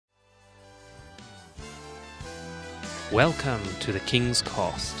Welcome to the King's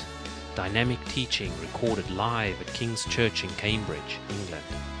Cast, dynamic teaching recorded live at King's Church in Cambridge, England.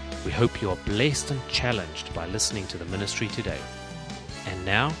 We hope you are blessed and challenged by listening to the ministry today. And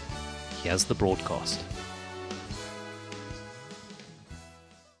now, here's the broadcast.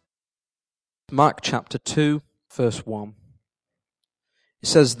 Mark chapter 2, verse 1. It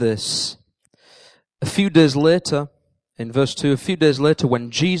says this, a few days later, in verse 2, a few days later, when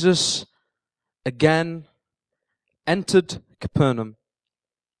Jesus again entered Capernaum,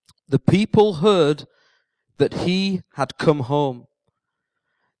 the people heard that he had come home.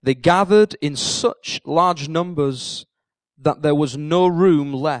 They gathered in such large numbers that there was no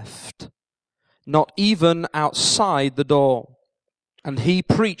room left, not even outside the door. And he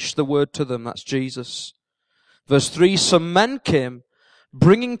preached the word to them. That's Jesus. Verse 3, some men came,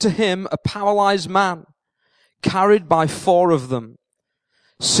 bringing to him a paralyzed man, carried by 4 of them.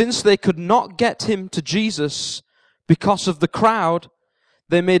 Since they could not get him to Jesus because of the crowd,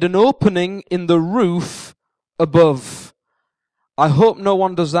 they made an opening in the roof above. I hope no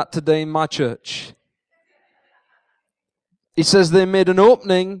one does that today in my church. It says they made an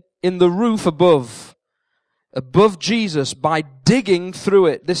opening in the roof above Jesus by digging through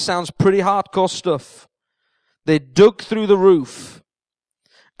it. This sounds pretty hardcore stuff. They dug through the roof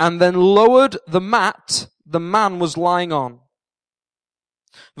and then lowered the mat the man was lying on.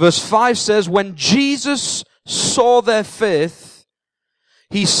 Verse 5 says, when Jesus saw their faith,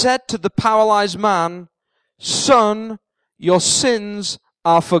 he said to the paralyzed man, son, your sins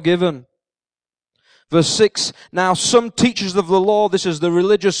are forgiven. Verse 6, now some teachers of the law, this is the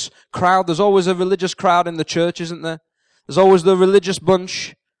religious crowd. There's always a religious crowd in the church, isn't there? There's always the religious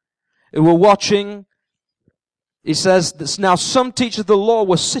bunch who were watching. He says, now some teachers of the law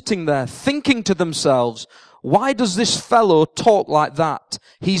were sitting there thinking to themselves, why does this fellow talk like that?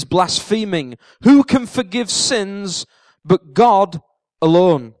 He's blaspheming. Who can forgive sins but God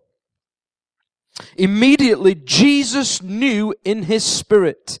alone? Immediately Jesus knew in his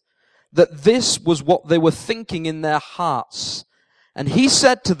spirit that this was what they were thinking in their hearts. And he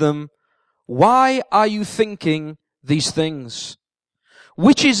said to them, why are you thinking these things?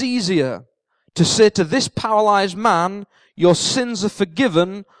 Which is easier, to say to this paralyzed man, your sins are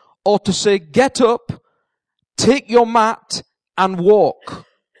forgiven, or to say, get up, take your mat, and walk?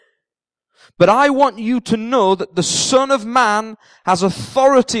 But I want you to know that the Son of Man has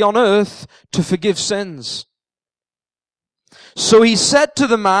authority on earth to forgive sins. So he said to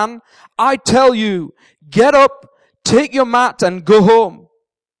the man, I tell you, get up, take your mat, and go home.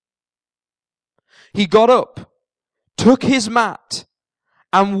 He got up, took his mat,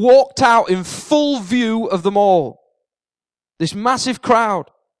 and walked out in full view of them all. This massive crowd.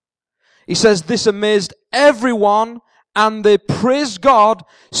 He says this amazed everyone, and they praised God,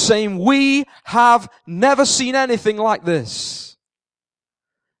 saying, we have never seen anything like this.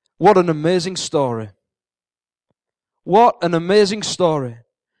 What an amazing story. What an amazing story.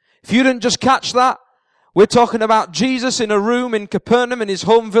 If you didn't just catch that, we're talking about Jesus in a room in Capernaum in his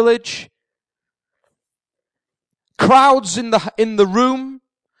home village. Crowds in the room.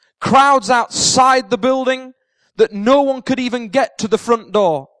 Crowds outside the building that no one could even get to the front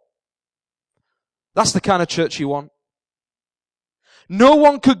door. That's the kind of church you want. No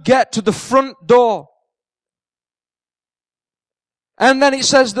one could get to the front door. And then it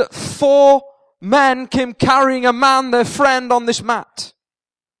says that 4 men came carrying a man, their friend, on this mat.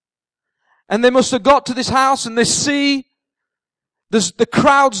 And they must have got to this house and they see there's the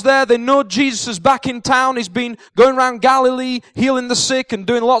crowds there. They know Jesus is back in town. He's been going around Galilee, healing the sick and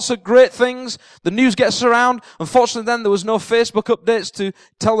doing lots of great things. The news gets around. Unfortunately then there was no Facebook updates to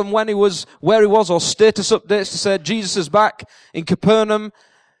tell them when he was, where he was, or status updates to say Jesus is back in Capernaum,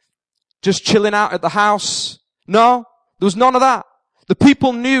 just chilling out at the house. No, there was none of that. The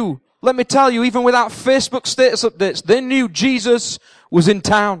people knew, let me tell you, even without Facebook status updates, they knew Jesus was in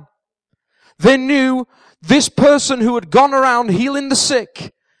town. They knew this person who had gone around healing the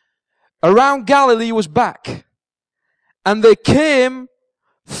sick around Galilee was back. And they came,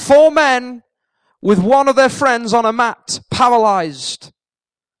 4 men with one of their friends on a mat, paralyzed.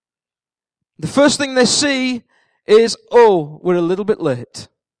 The first thing they see is, oh, we're a little bit late.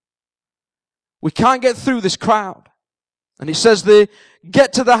 We can't get through this crowd. And it says they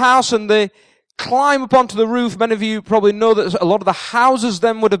get to the house and they climb up onto the roof. Many of you probably know that a lot of the houses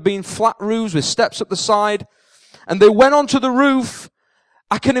then would have been flat roofs with steps up the side. And they went onto the roof.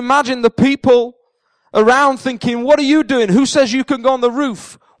 I can imagine the people around thinking, what are you doing? Who says you can go on the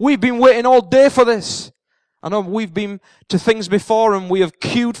roof? We've been waiting all day for this. I know we've been to things before and we have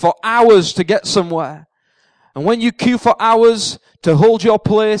queued for hours to get somewhere. And when you queue for hours to hold your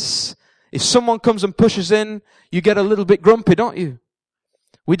place, If someone comes and pushes in, you get a little bit grumpy, don't you?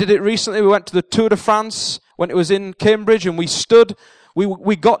 We did it recently. We went to the Tour de France when it was in Cambridge, and we stood.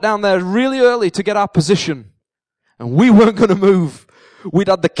 We got down there really early to get our position. And we weren't going to move. We'd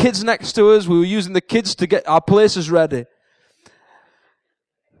had the kids next to us. We were using the kids to get our places ready.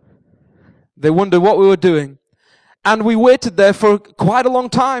 They wondered what we were doing. And we waited there for quite a long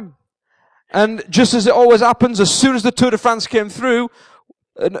time. And just as it always happens, as soon as the Tour de France came through,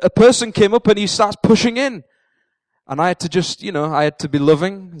 a person came up and he starts pushing in. And I had to just, I had to be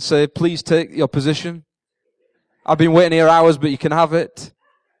loving and say, please take your position. I've been waiting here hours, but you can have it.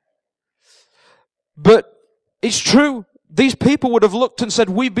 But it's true. These people would have looked and said,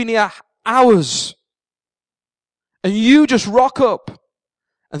 we've been here hours. And you just rock up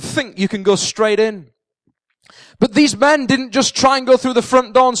and think you can go straight in. But these men didn't just try and go through the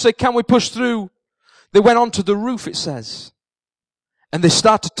front door and say, can we push through? They went onto the roof, it says. And they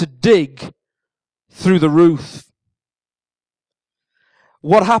started to dig through the roof.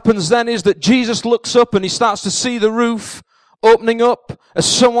 What happens then is that Jesus looks up and he starts to see the roof opening up as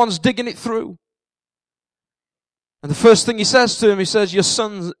someone's digging it through. And the first thing he says to him, he says,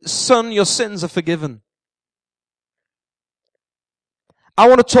 son, your sins are forgiven. I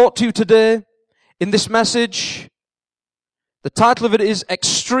want to talk to you today in this message. The title of it is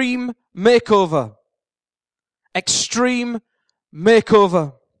Extreme Makeover. Extreme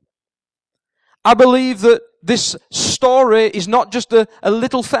Makeover. I believe that this story is not just a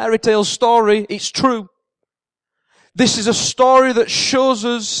little fairy tale story, it's true. This is a story that shows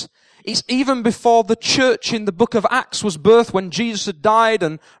us it's even before the church in the book of Acts was birthed, when Jesus had died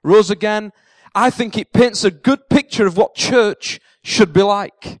and rose again. I think it paints a good picture of what church should be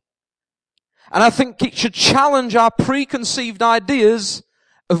like. And I think it should challenge our preconceived ideas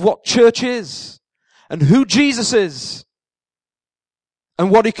of what church is and who Jesus is and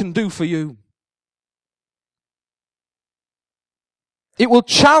what he can do for you. It will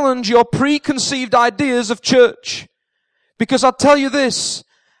challenge your preconceived ideas of church. Because I'll tell you this,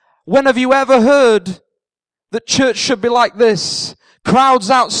 when have you ever heard that church should be like this?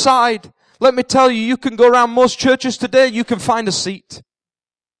 Crowds outside. Let me tell you, you can go around most churches today, you can find a seat.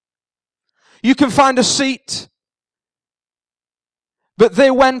 You can find a seat. But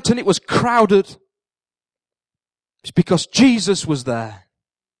they went and it was crowded. It's because Jesus was there.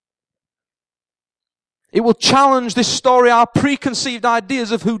 It will challenge this story, our preconceived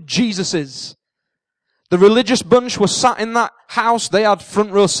ideas of who Jesus is. The religious bunch were sat in that house. They had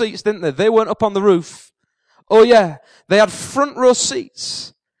front row seats, didn't they? They weren't up on the roof. Oh yeah, they had front row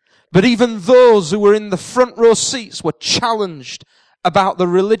seats. But even those who were in the front row seats were challenged about the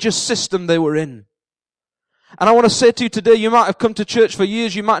religious system they were in. And I want to say to you today, you might have come to church for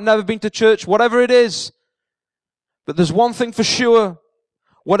years, you might have never been to church, whatever it is. But there's one thing for sure.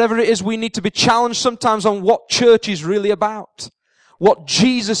 Whatever it is, we need to be challenged sometimes on what church is really about. What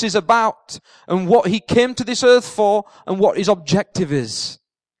Jesus is about. And what he came to this earth for. And what his objective is.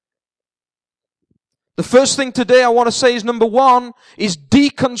 The first thing today I want to say is, number one, is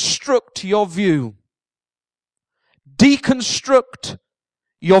deconstruct your view. Deconstruct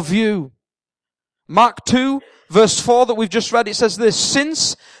your view. Mark 2, verse 4 that we've just read, it says this: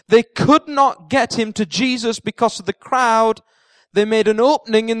 since they could not get him to Jesus because of the crowd, they made an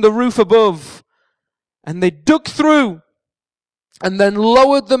opening in the roof above, and they dug through, and then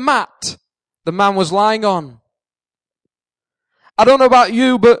lowered the mat the man was lying on. I don't know about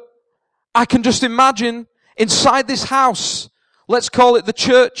you, but I can just imagine inside this house, let's call it the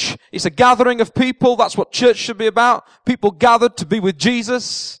church. It's a gathering of people. That's what church should be about. People gathered to be with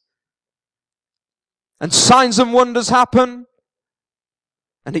Jesus. And signs and wonders happen.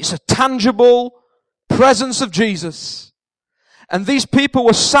 And it's a tangible presence of Jesus. And these people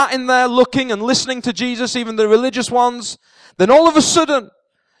were sat in there looking and listening to Jesus, even the religious ones. Then all of a sudden,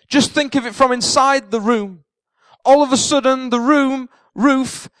 just think of it from inside the room. All of a sudden, the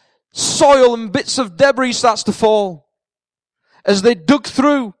roof, soil and bits of debris starts to fall. As they dug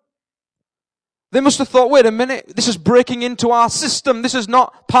through, they must have thought, wait a minute, this is breaking into our system. This is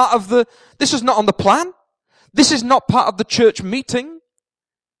not this is not on the plan. This is not part of the church meeting.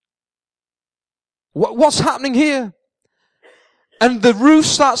 What's happening here? And the roof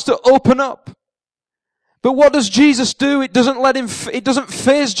starts to open up. But what does Jesus do? It doesn't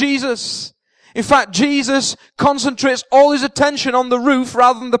faze Jesus. In fact, Jesus concentrates all his attention on the roof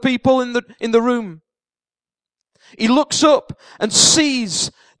rather than the people in the room. He looks up and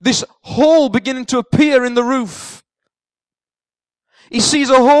sees this hole beginning to appear in the roof. He sees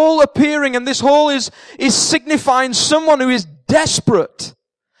a hole appearing, and this hole is signifying someone who is desperate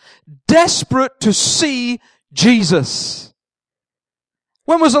to see Jesus.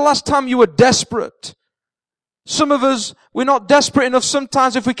 When was the last time you were desperate? Some of us, we're not desperate enough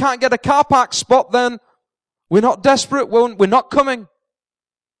sometimes. If we can't get a car park spot, then we're not desperate. We're not coming.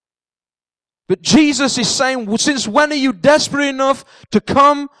 But Jesus is saying, since when are you desperate enough to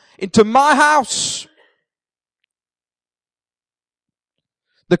come into my house?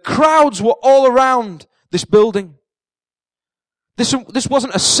 The crowds were all around this building. This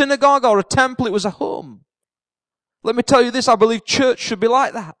wasn't a synagogue or a temple, it was a home. Let me tell you this, I believe church should be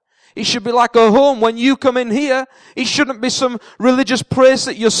like that. It should be like a home. When you come in here, it shouldn't be some religious place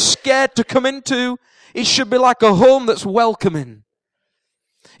that you're scared to come into. It should be like a home that's welcoming.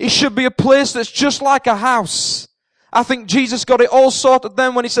 It should be a place that's just like a house. I think Jesus got it all sorted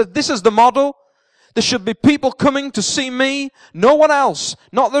then when he said, this is the model. There should be people coming to see me, no one else,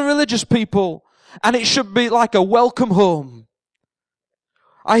 not the religious people. And it should be like a welcome home.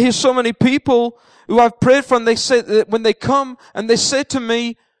 I hear so many people who I've prayed for, and they say that when they come and they say to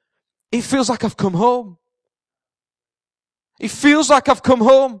me, it feels like I've come home. It feels like I've come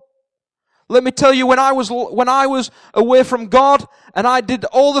home. Let me tell you, when I was away from God and I did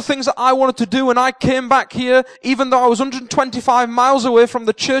all the things that I wanted to do and I came back here, even though I was 125 miles away from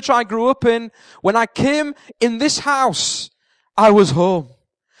the church I grew up in, when I came in this house, I was home.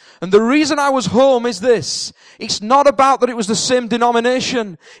 And the reason I was home is this. It's not about that it was the same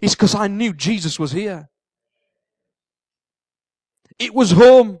denomination. It's because I knew Jesus was here. It was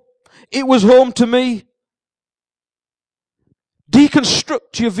home. It was home to me.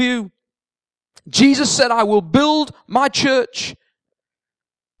 Deconstruct your view. Jesus said, I will build my church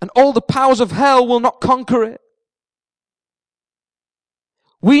and all the powers of hell will not conquer it.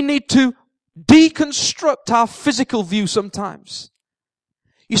 We need to deconstruct our physical view sometimes.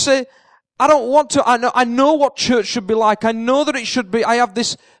 You say, I don't want to, I know what church should be like. I know that it should be. I have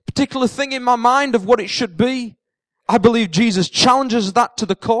this particular thing in my mind of what it should be. I believe Jesus challenges that to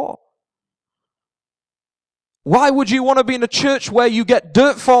the core. Why would you want to be in a church where you get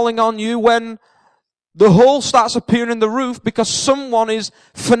dirt falling on you when the hole starts appearing in the roof because someone is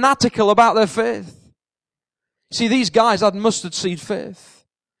fanatical about their faith? See, these guys had mustard seed faith.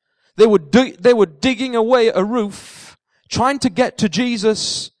 They were digging away at a roof, trying to get to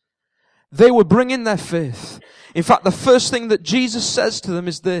Jesus. They were bringing their faith. In fact, the first thing that Jesus says to them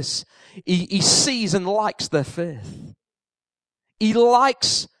is this. He sees and likes their faith. He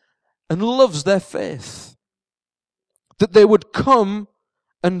likes and loves their faith. That they would come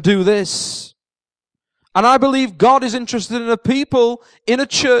and do this. And I believe God is interested in a people in a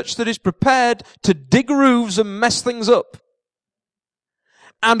church that is prepared to dig roofs and mess things up.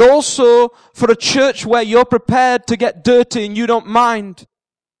 And also for a church where you're prepared to get dirty and you don't mind.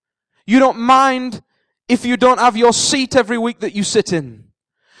 You don't mind if you don't have your seat every week that you sit in.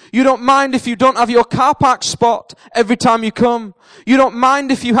 You don't mind if you don't have your car park spot every time you come. You don't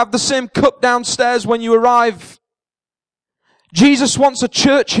mind if you have the same cup downstairs when you arrive. Jesus wants a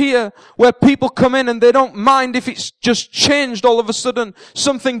church here where people come in and they don't mind if it's just changed all of a sudden.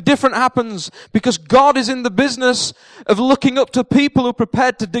 Something different happens because God is in the business of looking up to people who are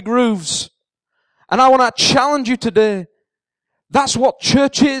prepared to dig roofs. And I want to challenge you today. That's what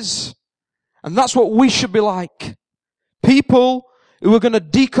church is. And that's what we should be like. People who are going to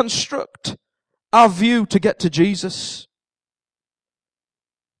deconstruct our view to get to Jesus.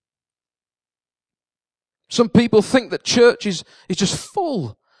 Some people think that church is just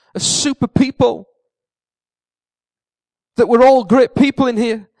full of super people. That we're all great people in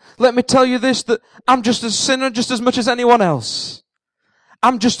here. Let me tell you this, that I'm just a sinner just as much as anyone else.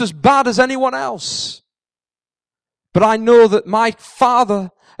 I'm just as bad as anyone else. But I know that my Father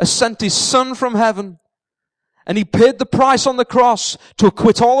has sent His Son from heaven. And He paid the price on the cross to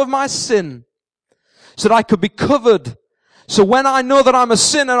acquit all of my sin. So that I could be covered. So when I know that I'm a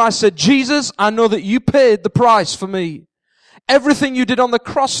sinner, I said, Jesus, I know that you paid the price for me. Everything you did on the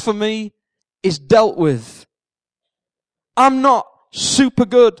cross for me is dealt with. I'm not super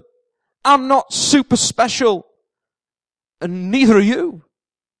good. I'm not super special. And neither are you.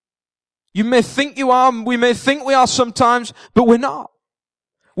 You may think you are, we may think we are sometimes, but we're not.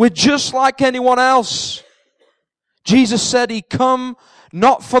 We're just like anyone else. Jesus said He come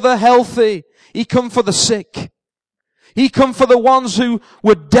not for the healthy, He come for the sick. He came for the ones who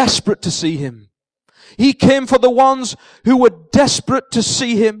were desperate to see Him. He came for the ones who were desperate to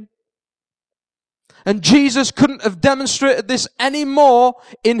see Him. And Jesus couldn't have demonstrated this any more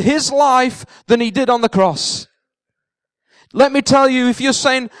in His life than He did on the cross. Let me tell you, if you're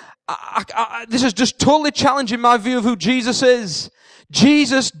saying, this is just totally challenging my view of who Jesus is.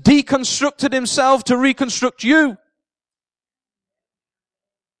 Jesus deconstructed Himself to reconstruct you.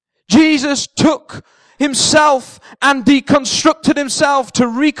 Jesus took himself and deconstructed himself to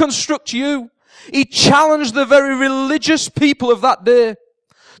reconstruct you. He challenged the very religious people of that day.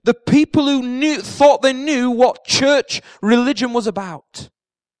 The people who thought they knew what church religion was about.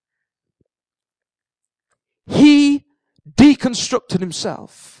 He deconstructed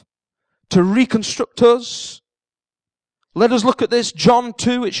himself to reconstruct us. Let us look at this. John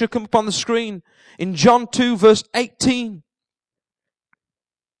 2, it should come up on the screen. In John 2 verse 18.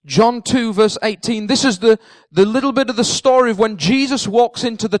 John 2 verse 18. This is the little bit of the story of when Jesus walks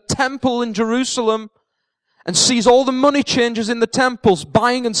into the temple in Jerusalem and sees all the money changers in the temples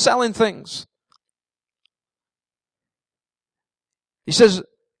buying and selling things. He says,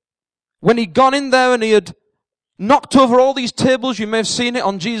 when he'd gone in there and he had knocked over all these tables, you may have seen it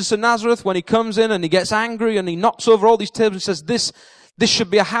on Jesus of Nazareth, when he comes in and he gets angry and he knocks over all these tables, he says, this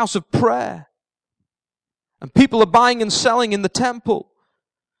should be a house of prayer. And people are buying and selling in the temple.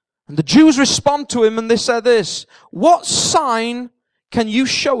 And the Jews respond to him and they say this, what sign can you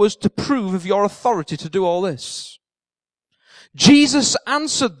show us to prove of your authority to do all this? Jesus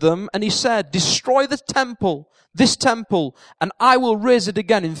answered them and he said, destroy the temple, this temple, and I will raise it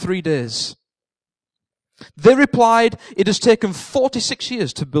again in 3 days. They replied, it has taken 46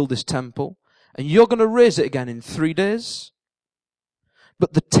 years to build this temple, and you're going to raise it again in 3 days?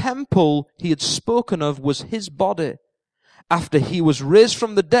 But the temple he had spoken of was his body. After he was raised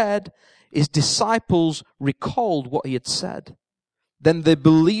from the dead, his disciples recalled what he had said. Then they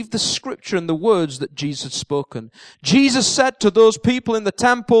believed the scripture and the words that Jesus had spoken. Jesus said to those people in the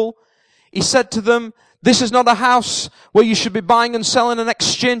temple, he said to them, this is not a house where you should be buying and selling and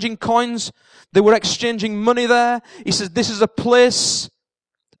exchanging coins. They were exchanging money there. He says, this is a place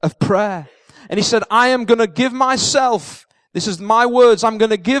of prayer. And he said, I am going to give myself. This is my words. I'm going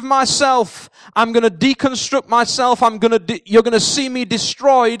to give myself. I'm going to deconstruct myself. You're going to see me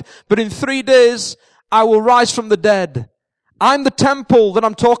destroyed, but in 3 days, I will rise from the dead. I'm the temple that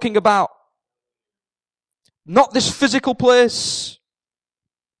I'm talking about. Not this physical place.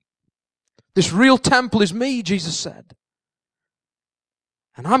 This real temple is me, Jesus said.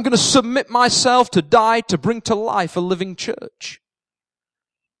 And I'm going to submit myself to die to bring to life a living church.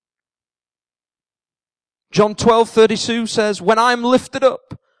 John 12:32 says, when I'm lifted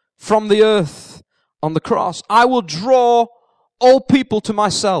up from the earth on the cross, I will draw all people to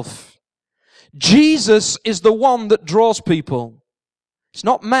myself. Jesus is the one that draws people. It's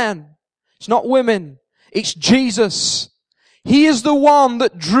not men. It's not women. It's Jesus. He is the one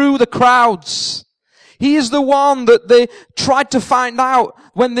that drew the crowds. He is the one that they tried to find out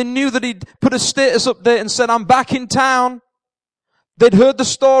when they knew that he'd put a status update and said, I'm back in town. They'd heard the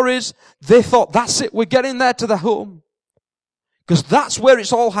stories. They thought, that's it. We're getting there to the home. Because that's where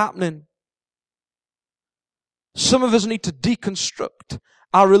it's all happening. Some of us need to deconstruct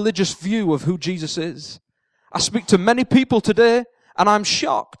our religious view of who Jesus is. I speak to many people today and I'm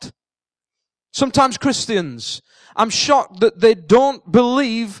shocked. Sometimes Christians, I'm shocked that they don't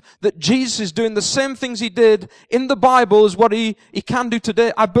believe that Jesus is doing the same things he did in the Bible as what he can do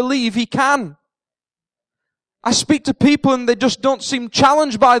today. I believe he can. I speak to people and they just don't seem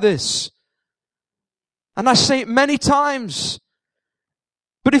challenged by this. And I say it many times.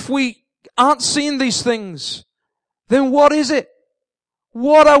 But if we aren't seeing these things, then what is it?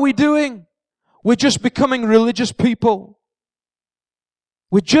 What are we doing? We're just becoming religious people.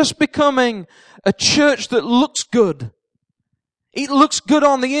 We're just becoming a church that looks good. It looks good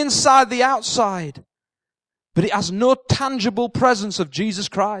on the inside, the outside. But it has no tangible presence of Jesus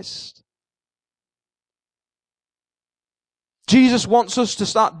Christ. Jesus wants us to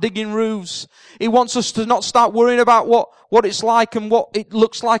start digging roofs. He wants us to not start worrying about what it's like and what it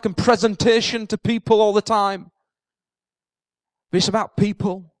looks like and presentation to people all the time. But it's about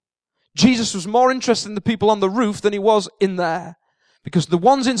people. Jesus was more interested in the people on the roof than he was in there. Because the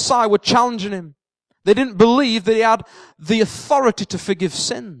ones inside were challenging him. They didn't believe that he had the authority to forgive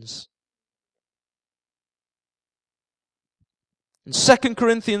sins. In 2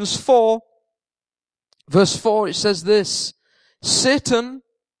 Corinthians 4, verse 4, it says this, Satan,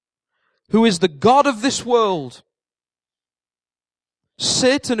 who is the god of this world,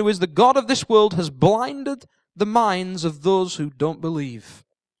 Satan, who is the god of this world, has blinded the minds of those who don't believe.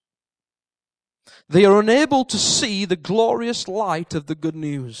 They are unable to see the glorious light of the good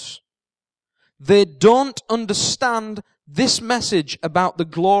news. They don't understand this message about the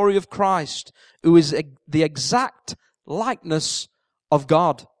glory of Christ, who is the exact likeness of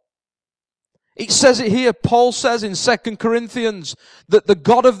God. It says it here, Paul says in 2 Corinthians, that the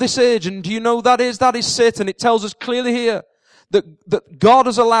God of this age, and do you know that is Satan. It tells us clearly here that God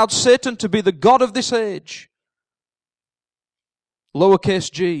has allowed Satan to be the God of this age.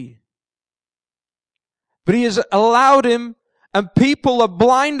 Lowercase g. But he has allowed him, and people are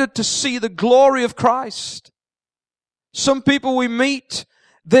blinded to see the glory of Christ. Some people we meet,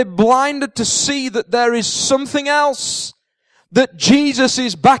 they're blinded to see that there is something else, that Jesus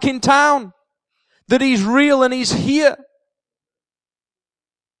is back in town, that he's real and he's here.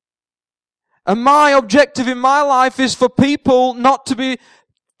 And my objective in my life is for people not to be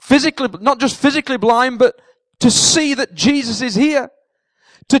not just physically blind, but to see that Jesus is here.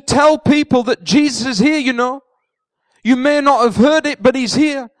 To tell people that Jesus is here, you know. You may not have heard it, but he's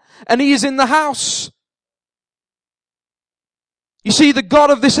here. And he is in the house. You see, the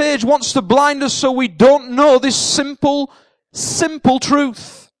God of this age wants to blind us so we don't know this simple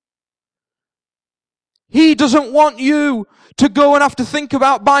truth. He doesn't want you to go and have to think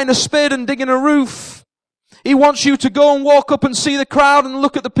about buying a spade and digging a roof. He wants you to go and walk up and see the crowd and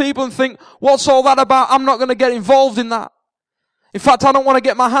look at the people and think, what's all that about? I'm not going to get involved in that. In fact, I don't want to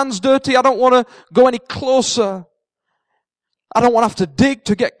get my hands dirty. I don't want to go any closer. I don't want to have to dig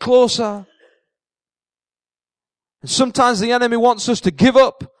to get closer. And sometimes the enemy wants us to give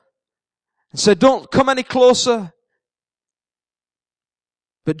up and say, don't come any closer.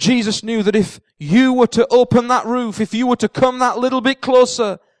 But Jesus knew that if you were to open that roof, if you were to come that little bit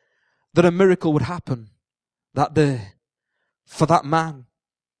closer, that a miracle would happen that day for that man.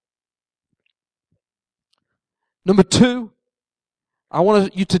 Number 2, I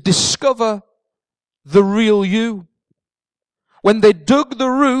want you to discover the real you. When they dug the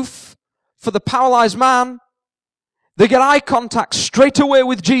roof for the paralyzed man, they get eye contact straight away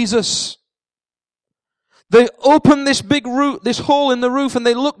with Jesus. They open this big roof, this hole in the roof, and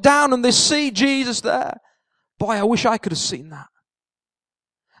they look down and they see Jesus there. Boy, I wish I could have seen that.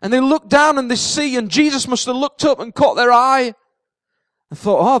 And they look down and they see, and Jesus must have looked up and caught their eye and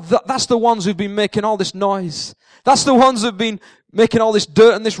thought, oh, that's the ones who've been making all this noise. That's the ones who've been making all this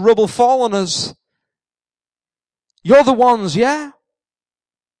dirt and this rubble fall on us. You're the ones, yeah?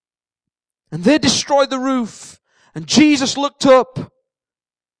 And they destroyed the roof. And Jesus looked up.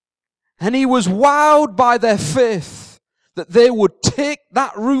 And he was wowed by their faith that they would take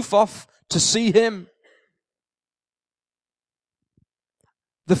that roof off to see him.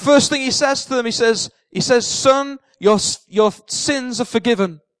 The first thing he says to them, he says, son, your sins are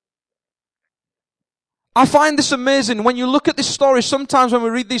forgiven. I find this amazing. When you look at this story, sometimes when we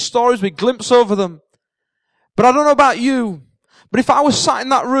read these stories, we glimpse over them. But I don't know about you, but if I was sat in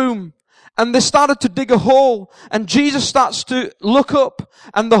that room and they started to dig a hole and Jesus starts to look up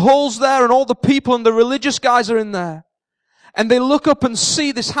and the hole's there and all the people and the religious guys are in there and they look up and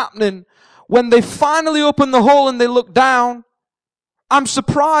see this happening, when they finally open the hole and they look down, I'm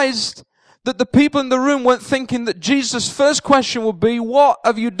surprised that the people in the room weren't thinking that Jesus' first question would be, what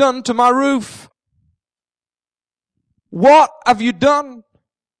have you done to my roof? What have you done?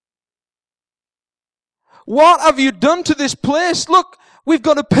 What have you done to this place? Look, we've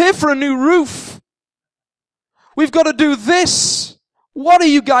got to pay for a new roof. We've got to do this. What are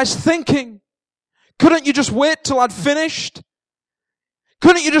you guys thinking? Couldn't you just wait till I'd finished?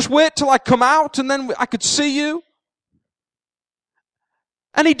 Couldn't you just wait till I come out and then I could see you?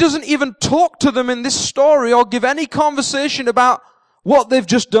 And he doesn't even talk to them in this story or give any conversation about what they've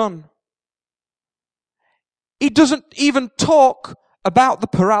just done. He doesn't even talk about the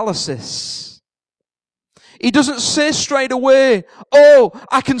paralysis. He doesn't say straight away, oh,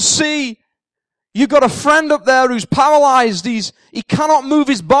 I can see you got a friend up there who's paralyzed. He cannot move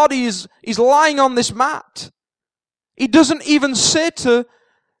his body. He's lying on this mat. He doesn't even say to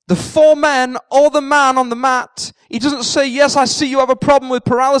the 4 men or the man on the mat, he doesn't say, yes, I see you have a problem with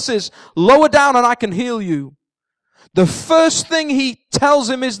paralysis. Lower down and I can heal you. The first thing he tells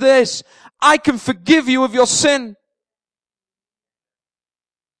him is this, I can forgive you of your sin.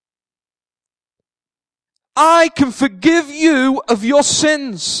 I can forgive you of your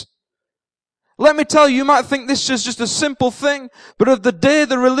sins. Let me tell you, you might think this is just a simple thing, but of the day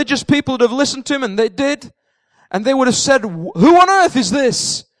the religious people would have listened to him, and they did, and they would have said, who on earth is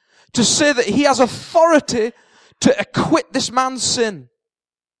this to say that he has authority to acquit this man's sin,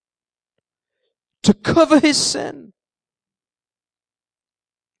 to cover his sin?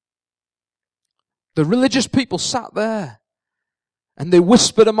 The religious people sat there and they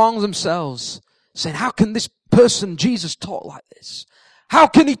whispered among themselves, saying, how can this person, Jesus, talk like this? How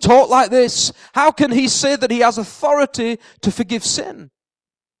can he talk like this? How can he say that he has authority to forgive sin?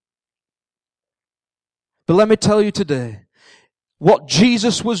 But let me tell you today, what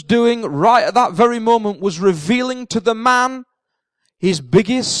Jesus was doing right at that very moment was revealing to the man his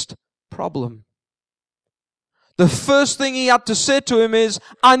biggest problem. the first thing he had to say to him is,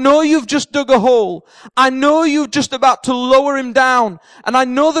 I know you've just dug a hole. I know you're just about to lower him down. And I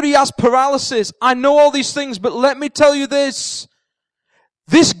know that he has paralysis. I know all these things, but let me tell you this.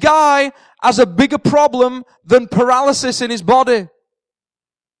 This guy has a bigger problem than paralysis in his body.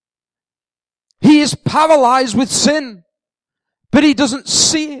 He is paralyzed with sin, but he doesn't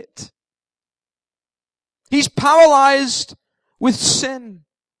see it. He's paralyzed with sin.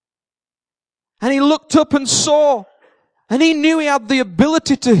 And he looked up and saw, and he knew he had the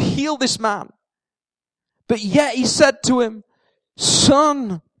ability to heal this man. But yet he said to him,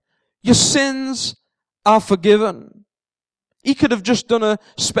 son, your sins are forgiven. He could have just done a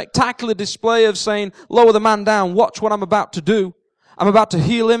spectacular display of saying, lower the man down, watch what I'm about to do. I'm about to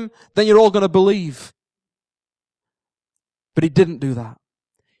heal him, then you're all going to believe. But he didn't do that.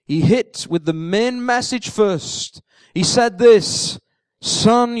 He hit with the main message first. He said this,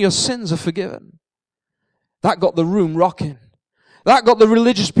 son, your sins are forgiven. That got the room rocking. That got the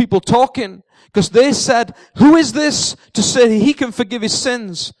religious people talking. Because they said, who is this to say he can forgive his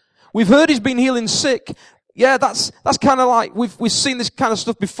sins? We've heard he's been healing sick. Yeah, that's kind of like, we've seen this kind of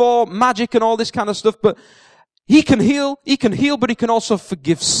stuff before, magic and all this kind of stuff, but he can heal, but he can also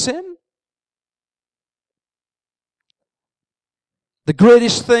forgive sin. The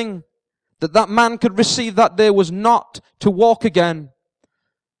greatest thing that man could receive that day was not to walk again,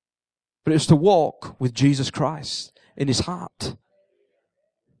 but it was to walk with Jesus Christ in his heart.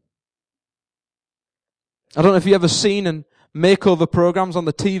 I don't know if you've ever seen and makeover programs on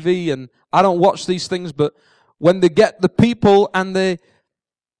the TV, and I don't watch these things, but when they get the people and they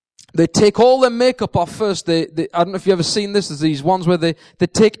take all their makeup off first, I don't know if you've ever seen this, there's these ones where they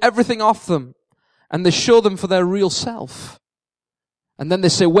take everything off them and they show them for their real self. And then they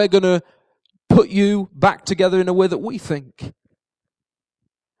say, we're going to put you back together in a way that we think.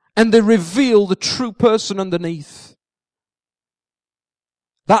 And they reveal the true person underneath.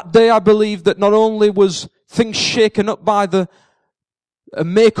 That day I believe that not only was things shaken up by a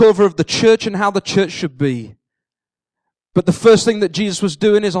makeover of the church and how the church should be, but the first thing that Jesus was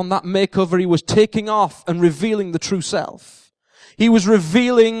doing is on that makeover, he was taking off and revealing the true self. He was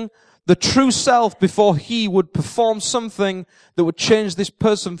revealing the true self before he would perform something that would change this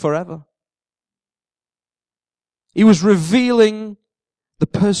person forever. He was revealing the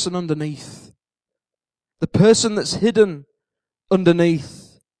person underneath. The person that's hidden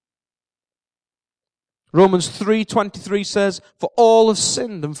underneath. Romans 3:23 says, for all have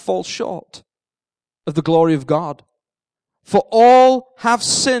sinned and fall short of the glory of God. For all have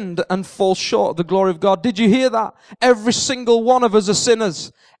sinned and fall short of the glory of God. Did you hear that? Every single one of us are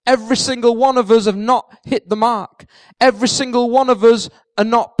sinners. Every single one of us have not hit the mark. Every single one of us are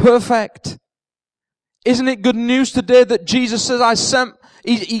not perfect. Isn't it good news today that Jesus says,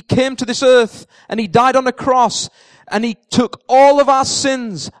 He came to this earth and He died on a cross and He took all of our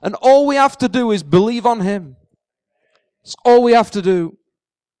sins, and all we have to do is believe on Him. It's all we have to do.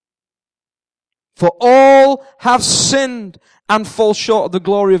 For all have sinned and fall short of the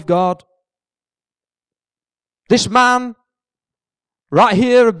glory of God. This man right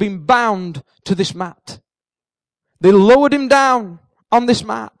here had been bound to this mat. They lowered him down on this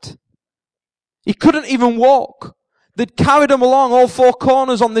mat. He couldn't even walk. They'd carried him along all four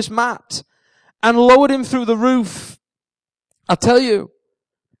corners on this mat and lowered him through the roof. I tell you,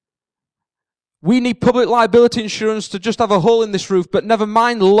 we need public liability insurance to just have a hole in this roof, but never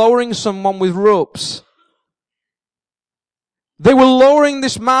mind lowering someone with ropes. They were lowering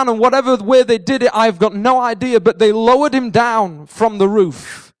this man, and whatever way they did it, I've got no idea, but they lowered him down from the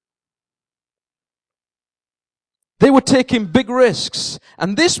roof. They were taking big risks,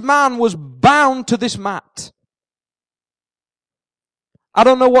 and this man was bound to this mat. I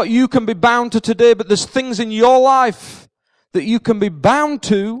don't know what you can be bound to today, but there's things in your life that you can be bound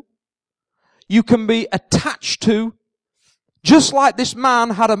to, you can be attached to, just like this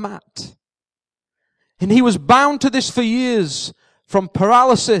man had a mat. And he was bound to this for years, from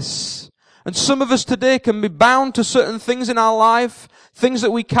paralysis. And some of us today can be bound to certain things in our life, things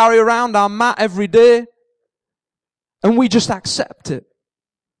that we carry around our mat every day, and we just accept it.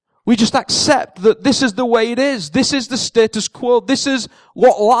 We just accept that this is the way it is. This is the status quo. This is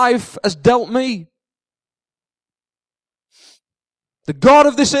what life has dealt me. The God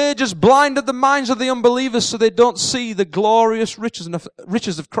of this age has blinded the minds of the unbelievers so they don't see the glorious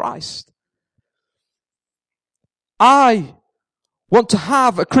riches of Christ. I want to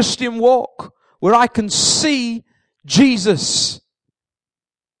have a Christian walk where I can see Jesus.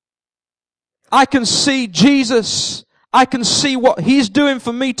 I can see Jesus. I can see what He's doing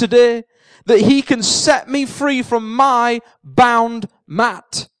for me today, that He can set me free from my bound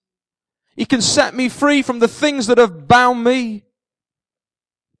mat. He can set me free from the things that have bound me.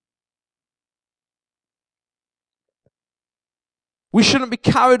 We shouldn't be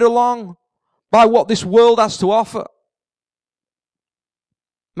carried along by what this world has to offer.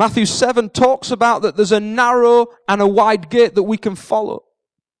 Matthew 7 talks about that there's a narrow and a wide gate that we can follow.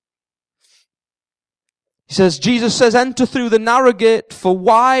 Jesus says, enter through the narrow gate, for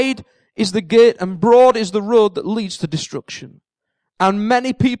wide is the gate and broad is the road that leads to destruction. And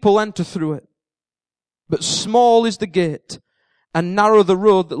many people enter through it. But small is the gate and narrow the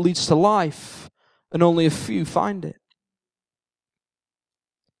road that leads to life, and only a few find it.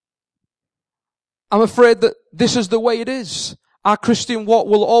 I'm afraid that this is the way it is. Our Christian walk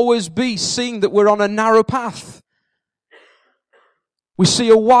will always be seeing that we're on a narrow path. We see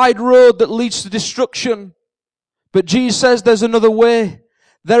a wide road that leads to destruction. But Jesus says there's another way.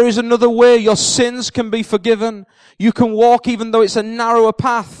 There is another way. Your sins can be forgiven. You can walk even though it's a narrower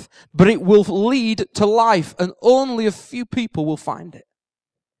path, but it will lead to life, and only a few people will find it.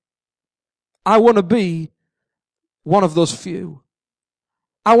 I want to be one of those few.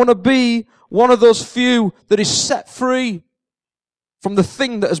 I want to be one of those few that is set free from the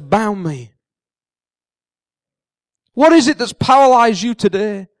thing that has bound me. What is it that's paralyzed you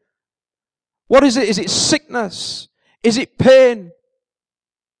today? What is it? Is it sickness? Is it pain?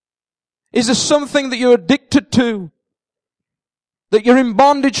 Is there something that you're addicted to? That you're in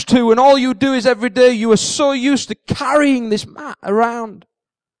bondage to, and all you do is every day you are so used to carrying this mat around.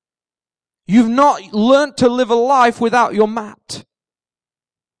 You've not learnt to live a life without your mat.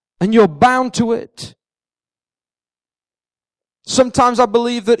 And you're bound to it. Sometimes I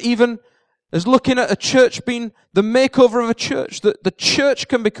believe that even as looking at a church being the makeover of a church, that the church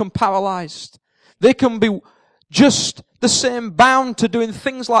can become paralyzed. They can be just the same, bound to doing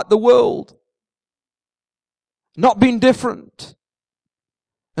things like the world. Not being different.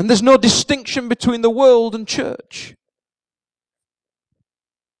 And there's no distinction between the world and church.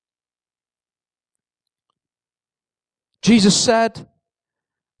 Jesus said,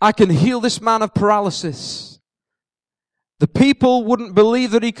 I can heal this man of paralysis. The people wouldn't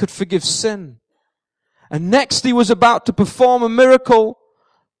believe that he could forgive sin. And next he was about to perform a miracle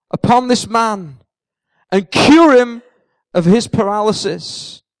upon this man and cure him of his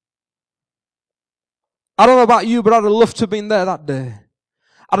paralysis. I don't know about you, but I'd have loved to have been there that day.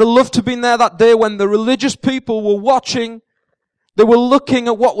 I'd have loved to have been there that day when the religious people were watching. They were looking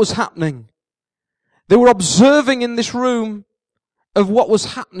at what was happening. They were observing in this room of what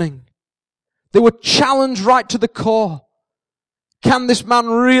was happening. They were challenged right to the core. Can this man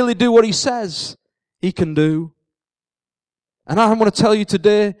really do what he says he can do? And I want to tell you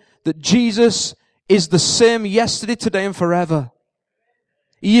today that Jesus is the same yesterday, today, and forever.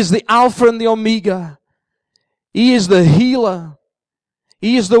 He is the Alpha and the Omega. He is the healer.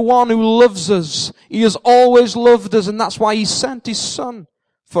 He is the one who loves us. He has always loved us, and that's why He sent His Son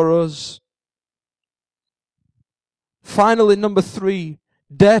for us. Finally, number 3,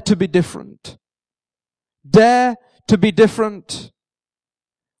 dare to be different. Dare to be different.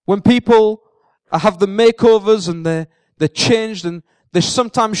 When people have the makeovers and they're changed, and they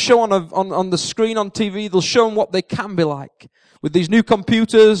sometimes show on the screen on TV, they'll show them what they can be like. With these new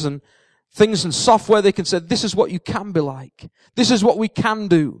computers and things and software, they can say, this is what you can be like. This is what we can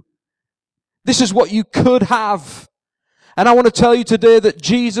do. This is what you could have. And I want to tell you today that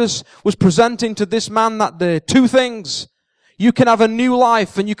Jesus was presenting to this man that day 2 things. You can have a new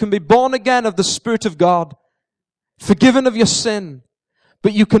life and you can be born again of the Spirit of God, forgiven of your sin,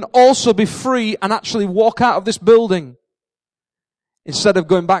 but you can also be free and actually walk out of this building instead of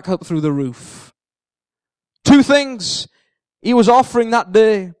going back up through the roof. 2 things He was offering that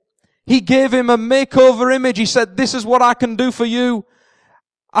day. He gave him a makeover image. He said, this is what I can do for you.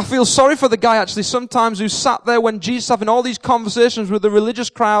 I feel sorry for the guy actually sometimes who sat there when Jesus having all these conversations with the religious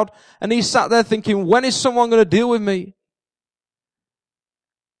crowd, and he sat there thinking, when is someone going to deal with me?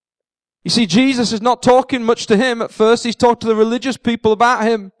 You see, Jesus is not talking much to him at first. He's talked to the religious people about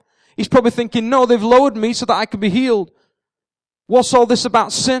him. He's probably thinking, no, they've lowered me so that I can be healed. What's all this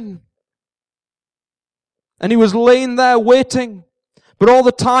about sin? And he was laying there waiting. But all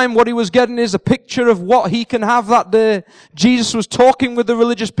the time what he was getting is a picture of what he can have that day. Jesus was talking with the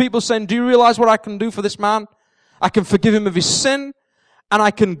religious people saying, do you realize what I can do for this man? I can forgive him of his sin and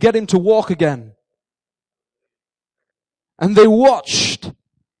I can get him to walk again. And they watched.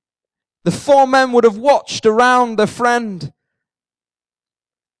 The 4 men would have watched around their friend.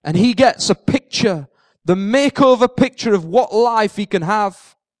 And he gets a picture, the makeover picture of what life he can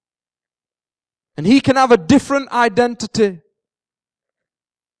have. And he can have a different identity.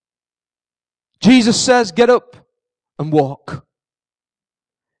 Jesus says, get up and walk.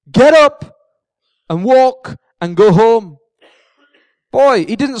 get up and walk and go home. Boy,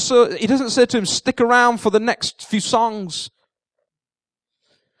 he doesn't say to him, stick around for the next few songs.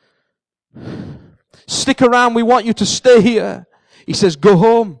 Stick around, we want you to stay here. He says, go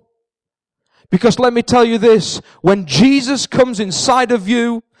home. Because let me tell you this, when Jesus comes inside of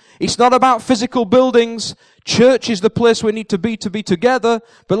you, it's not about physical buildings. Church is the place we need to be together.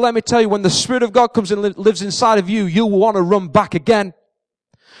 But let me tell you, when the Spirit of God comes and lives inside of you, you'll want to run back again.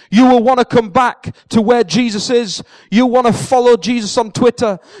 You will want to come back to where Jesus is. You want to follow Jesus on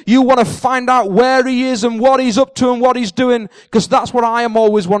Twitter. You want to find out where he is and what he's up to and what he's doing. Because that's what I am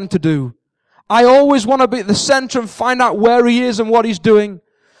always wanting to do. I always want to be at the center and find out where he is and what he's doing.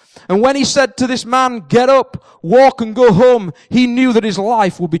 And when he said to this man, get up, walk and go home, he knew that his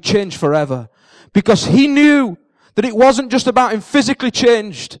life would be changed forever. Because he knew that it wasn't just about him physically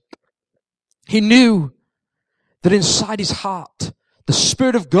changed. He knew that inside his heart, the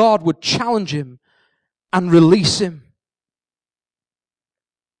Spirit of God would challenge him and release him.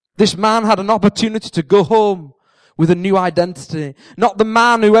 This man had an opportunity to go home with a new identity. Not the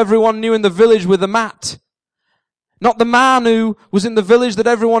man who everyone knew in the village with a mat. Not the man who was in the village that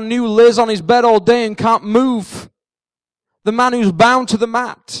everyone knew lays on his bed all day and can't move. The man who's bound to the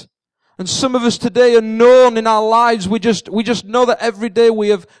mat. And some of us today are known in our lives. We just know that every day we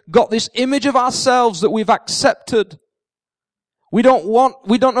have got this image of ourselves that we've accepted. We don't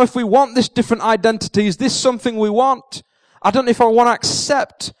know if we want this different identity. Is this something we want? I don't know if I want to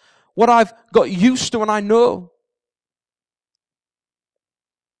accept what I've got used to and I know.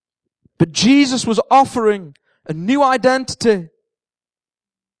 But Jesus was offering a new identity.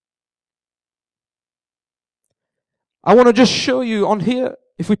 I want to just show you on here,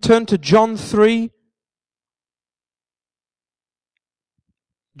 if we turn to John 3.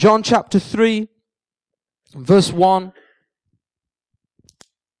 John chapter 3, verse 1.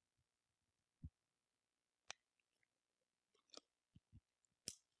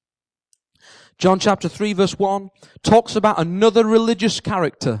 John chapter 3 verse 1 talks about another religious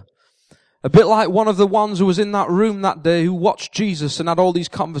character. A bit like one of the ones who was in that room that day who watched Jesus and had all these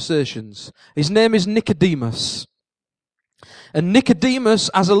conversations. His name is Nicodemus. And Nicodemus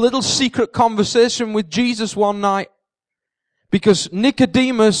has a little secret conversation with Jesus one night because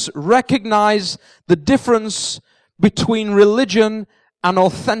Nicodemus recognized the difference between religion and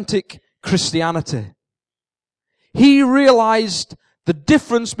authentic Christianity. He realized the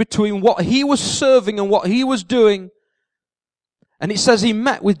difference between what he was serving and what he was doing. And it says he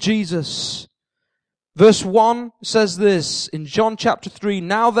met with Jesus. Verse 1 says this in John chapter 3,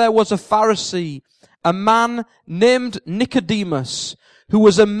 now there was a Pharisee, a man named Nicodemus, who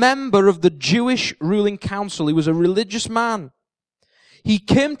was a member of the Jewish ruling council. He was a religious man. He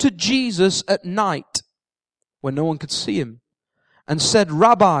came to Jesus at night when no one could see him and said,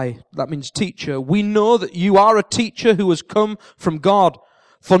 Rabbi, that means teacher, we know that you are a teacher who has come from God,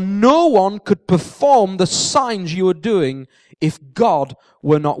 for no one could perform the signs you are doing if God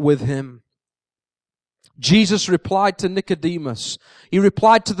were not with him. Jesus replied to Nicodemus. He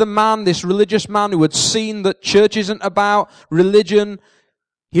replied to the man, this religious man who had seen that church isn't about religion.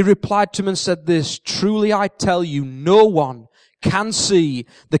 He replied to him and said this, truly I tell you, no one can see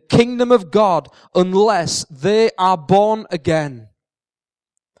the kingdom of God unless they are born again.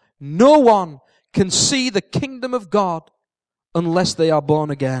 No one can see the kingdom of God unless they are born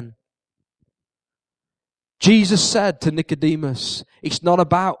again. Jesus said to Nicodemus, it's not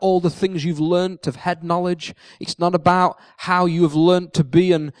about all the things you've learnt of head knowledge. It's not about how you have learnt to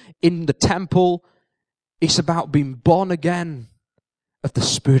be in the temple. It's about being born again of the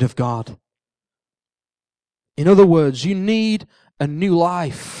Spirit of God. In other words, you need a new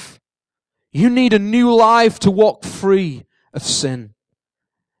life. You need a new life to walk free of sin,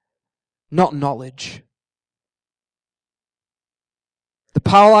 not knowledge. The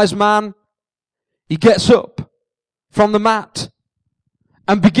paralyzed man, he gets up from the mat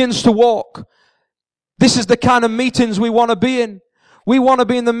and begins to walk. This is the kind of meetings we want to be in. We want to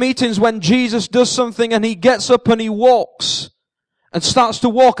be in the meetings when Jesus does something and he gets up and he walks and starts to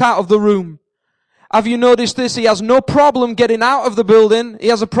walk out of the room. Have you noticed this? He has no problem getting out of the building. He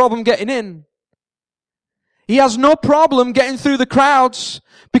has a problem getting in. He has no problem getting through the crowds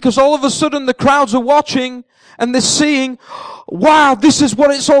because all of a sudden the crowds are watching and they're seeing, wow, this is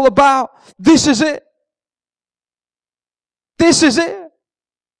what it's all about. This is it. This is it.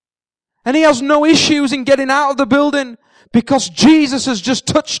 And he has no issues in getting out of the building because Jesus has just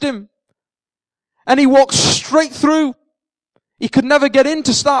touched him. And he walks straight through. He could never get in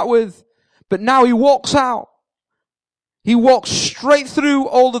to start with, but now he walks out. He walks straight through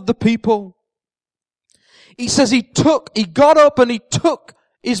all of the people. He says he got up and he took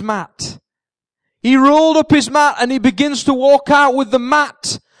his mat. He rolled up his mat and he begins to walk out with the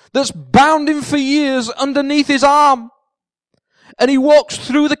mat that's bound him for years underneath his arm. And he walks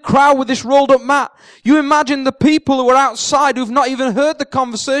through the crowd with this rolled up mat. You imagine the people who are outside who've not even heard the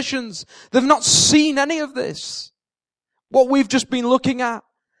conversations. They've not seen any of this. What we've just been looking at.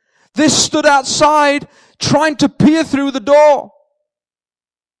 They stood outside trying to peer through the door.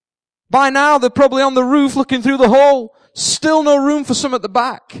 By now they're probably on the roof looking through the hole. Still no room for some at the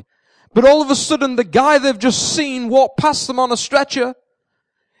back. But all of a sudden the guy they've just seen walk past them on a stretcher.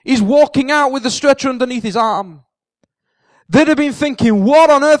 He's walking out with the stretcher underneath his arm. They'd have been thinking, what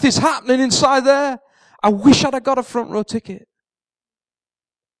on earth is happening inside there? I wish I'd have got a front row ticket.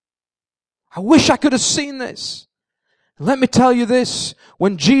 I wish I could have seen this. Let me tell you this,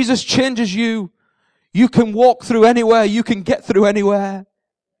 when Jesus changes you, you can walk through anywhere, you can get through anywhere.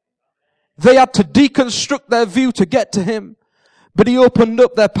 They had to deconstruct their view to get to him, but he opened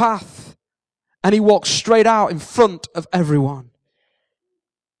up their path and he walked straight out in front of everyone.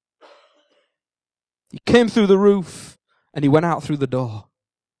 He came through the roof and he went out through the door.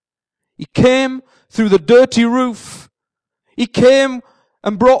 He came through the dirty roof. He came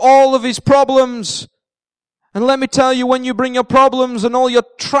and brought all of his problems. And let me tell you, when you bring your problems and all your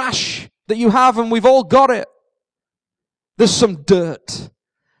trash that you have, and we've all got it, there's some dirt.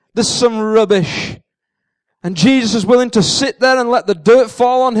 There's some rubbish. And Jesus is willing to sit there and let the dirt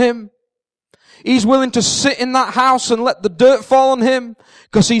fall on him. He's willing to sit in that house and let the dirt fall on him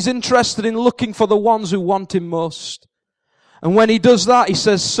because he's interested in looking for the ones who want him most. And when he does that, he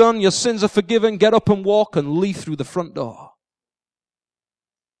says, son, your sins are forgiven. Get up and walk and leave through the front door.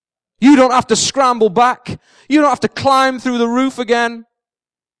 You don't have to scramble back. You don't have to climb through the roof again.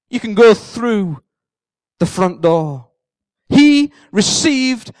 You can go through the front door. He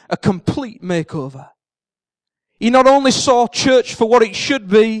received a complete makeover. He not only saw church for what it should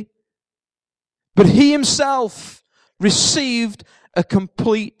be, but he himself received a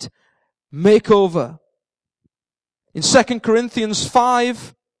complete makeover. In 2 Corinthians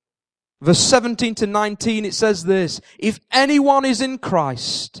 5, verse 17 to 19, it says this, if anyone is in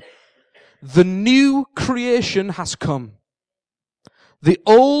Christ, the new creation has come. The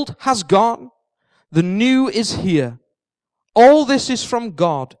old has gone, the new is here. All this is from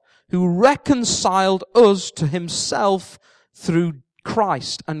God, who reconciled us to himself through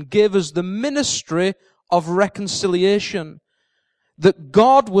Christ and gave us the ministry of reconciliation. That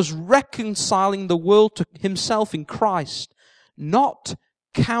God was reconciling the world to himself in Christ, not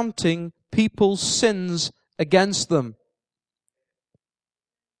counting people's sins against them.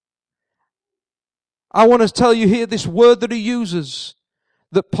 I want to tell you here, this word that he uses,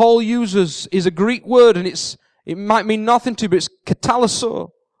 that Paul uses, is a Greek word, and it might mean nothing to you, but it's katalasso,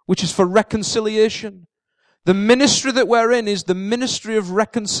 which is for reconciliation. The ministry that we're in is the ministry of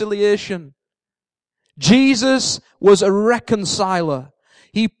reconciliation. Jesus was a reconciler.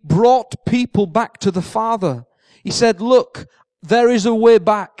 He brought people back to the Father. He said, look, there is a way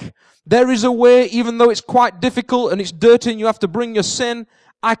back. There is a way, even though it's quite difficult and it's dirty and you have to bring your sin,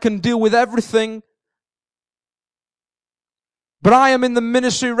 I can deal with everything. But I am in the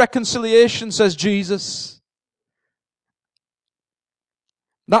ministry of reconciliation, says Jesus.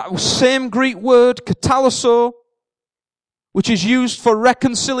 That same Greek word, katalasso, which is used for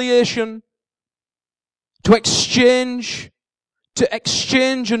reconciliation, to exchange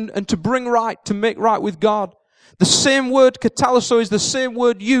and to bring right, to make right with God. The same word, katalasso, is the same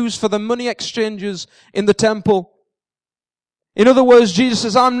word used for the money exchanges in the temple. In other words, Jesus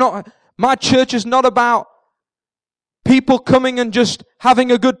says, my church is not about people coming and just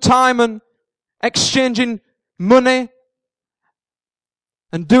having a good time and exchanging money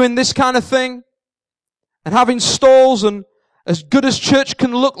and doing this kind of thing and having stalls, and as good as church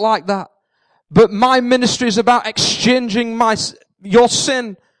can look like that. But my ministry is about exchanging your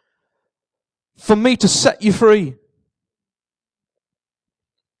sin for me to set you free.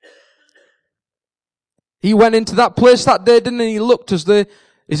 He went into that place that day, didn't he? He looked as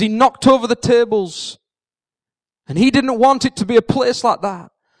he knocked over the tables. And he didn't want it to be a place like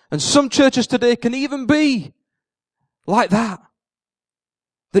that. And some churches today can even be like that.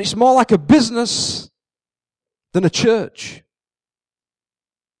 That it's more like a business than a church.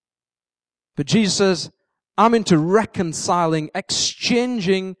 But Jesus says, I'm into reconciling,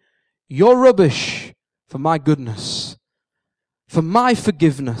 exchanging your rubbish for my goodness, for my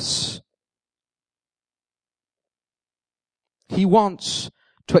forgiveness. He wants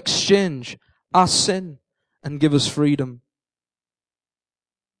to exchange our sin and give us freedom.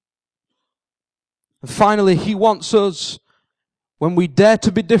 And finally, he wants us, when we dare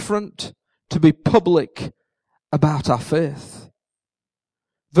to be different, to be public about our faith.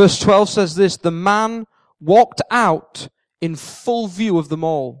 Verse 12 says this, the man walked out in full view of them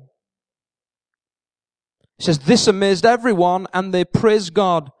all. It says, this amazed everyone, and they praised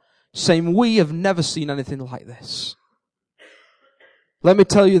God, saying, we have never seen anything like this. Let me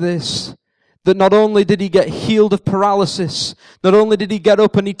tell you this, that not only did he get healed of paralysis, not only did he get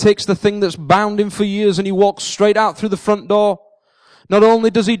up and he takes the thing that's bound him for years and he walks straight out through the front door, not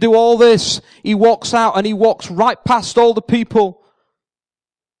only does he do all this, he walks out and he walks right past all the people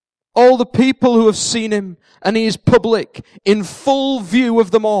who have seen him, and he is public, in full view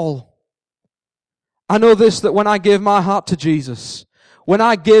of them all. I know this, that when I gave my heart to Jesus, when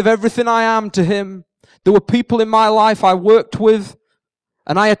I gave everything I am to him, there were people in my life I worked with,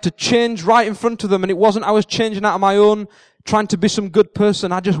 and I had to change right in front of them, and it wasn't I was changing out of my own, trying to be some good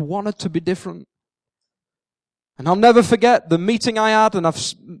person. I just wanted to be different. And I'll never forget the meeting I had, and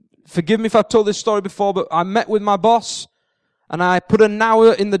forgive me if I've told this story before, but I met with my boss, and I put an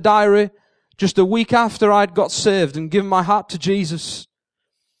hour in the diary just a week after I'd got saved and given my heart to Jesus.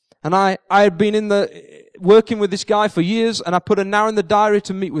 And I had been working with this guy for years, and I put an hour in the diary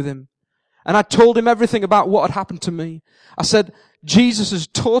to meet with him. And I told him everything about what had happened to me. I said, Jesus has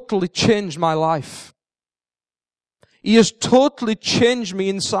totally changed my life. He has totally changed me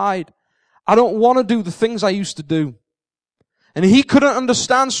inside. I don't want to do the things I used to do. And he couldn't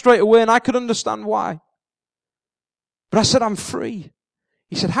understand straight away, and I could understand why. But I said, I'm free.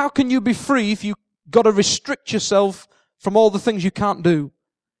 He said, how can you be free if you got to restrict yourself from all the things you can't do?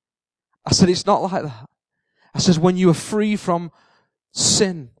 I said, it's not like that. I said, when you are free from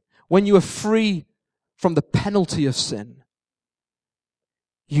sin, when you are free from the penalty of sin,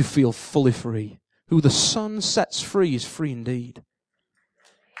 you feel fully free. Who the Son sets free is free indeed.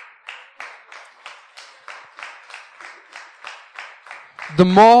 The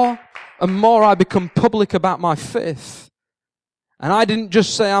more and more I become public about my faith, and I didn't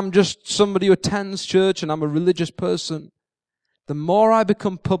just say I'm just somebody who attends church and I'm a religious person, the more I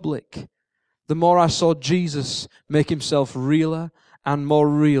become public, the more I saw Jesus make himself realer and more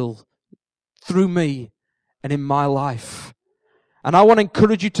real through me and in my life. And I want to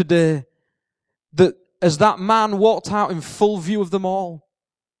encourage you today that as that man walked out in full view of them all,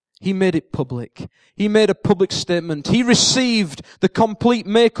 he made it public. He made a public statement. He received the complete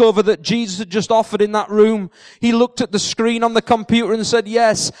makeover that Jesus had just offered in that room. He looked at the screen on the computer and said,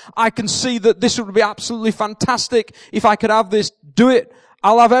 yes, I can see that this would be absolutely fantastic if I could have this. Do it.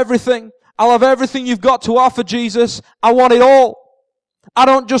 I'll have everything. I'll have everything you've got to offer, Jesus. I want it all. I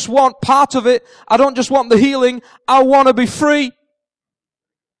don't just want part of it. I don't just want the healing. I want to be free.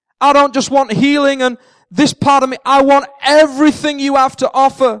 I don't just want healing and this part of me. I want everything you have to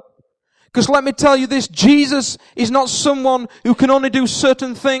offer. Because let me tell you this, Jesus is not someone who can only do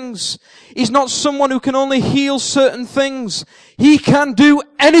certain things. He's not someone who can only heal certain things. He can do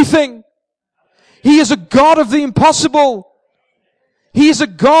anything. He is a God of the impossible. He is a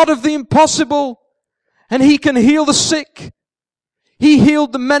God of the impossible. And he can heal the sick. He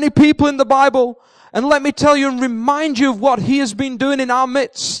healed the many people in the Bible. And let me tell you and remind you of what he has been doing in our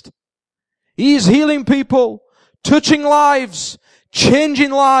midst. He is healing people, touching lives,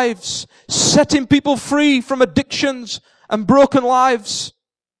 changing lives, setting people free from addictions and broken lives.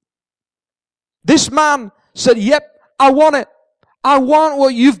 This man said, yep, I want it. I want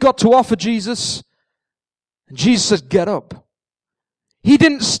what you've got to offer, Jesus. And Jesus says, get up. He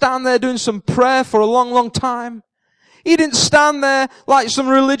didn't stand there doing some prayer for a long, long time. He didn't stand there like some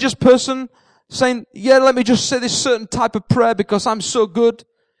religious person saying, yeah, let me just say this certain type of prayer because I'm so good.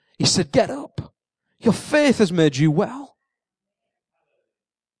 He said, get up. Your faith has made you well.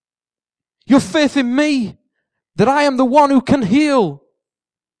 Your faith in me, that I am the one who can heal,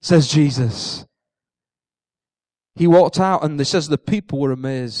 says Jesus. He walked out and it says the people were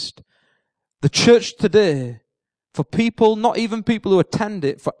amazed. The church today, for people, not even people who attend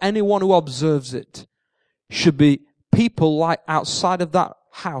it, for anyone who observes it, should be people like outside of that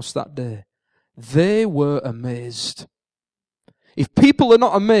house that day. They were amazed. If people are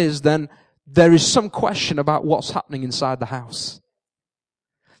not amazed, then there is some question about what's happening inside the house.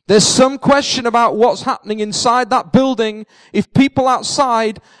 There's some question about what's happening inside that building if people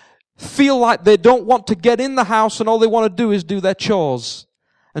outside feel like they don't want to get in the house and all they want to do is do their chores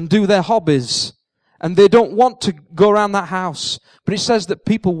and do their hobbies and they don't want to go around that house. But it says that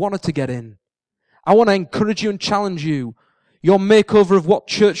people wanted to get in. I want to encourage you and challenge you. Your makeover of what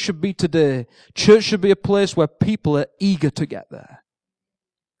church should be today. Church should be a place where people are eager to get there.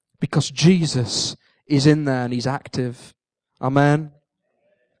 Because Jesus is in there and he's active. Amen.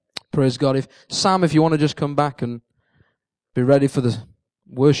 Praise God. Sam, if you want to just come back and be ready for the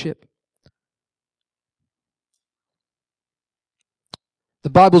worship. The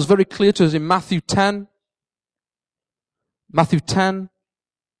Bible's very clear to us in Matthew 10,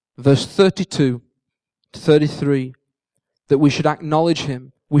 verse 32 to 33, that we should acknowledge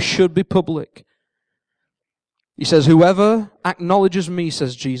him. We should be public. He says, whoever acknowledges me,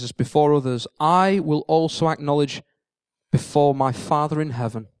 says Jesus, before others, I will also acknowledge before my Father in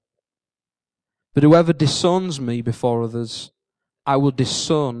heaven. But whoever disowns me before others, I will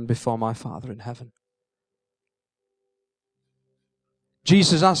disown before my Father in heaven.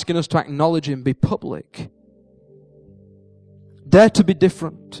 Jesus is asking us to acknowledge him, be public. Dare to be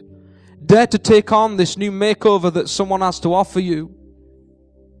different. Dare to take on this new makeover that someone has to offer you.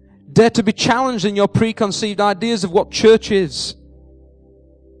 Dare to be challenged in your preconceived ideas of what church is.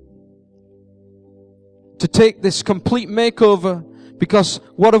 To take this complete makeover, because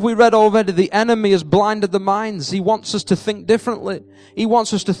what have we read already? The enemy has blinded the minds. He wants us to think differently. He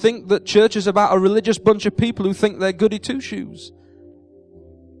wants us to think that church is about a religious bunch of people who think they're goody two-shoes.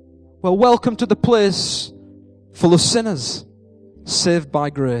 Well, welcome to the place full of sinners, saved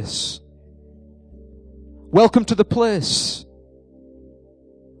by grace. Welcome to the place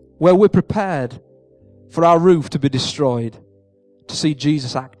where we're prepared for our roof to be destroyed, to see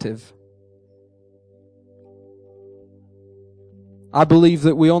Jesus active. I believe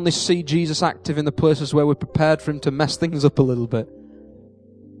that we only see Jesus active in the places where we're prepared for him to mess things up a little bit.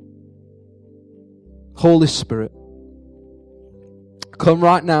 Holy Spirit, come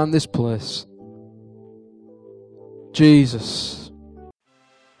right now in this place. Jesus.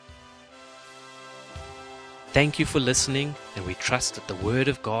 Thank you for listening, and we trust that the Word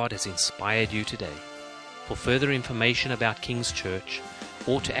of God has inspired you today. For further information about King's Church,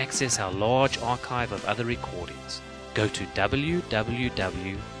 or to access our large archive of other recordings, go to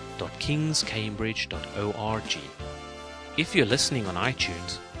www.kingscambridge.org. If you're listening on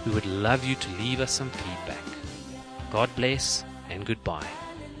iTunes, we would love you to leave us some feedback. God bless and goodbye.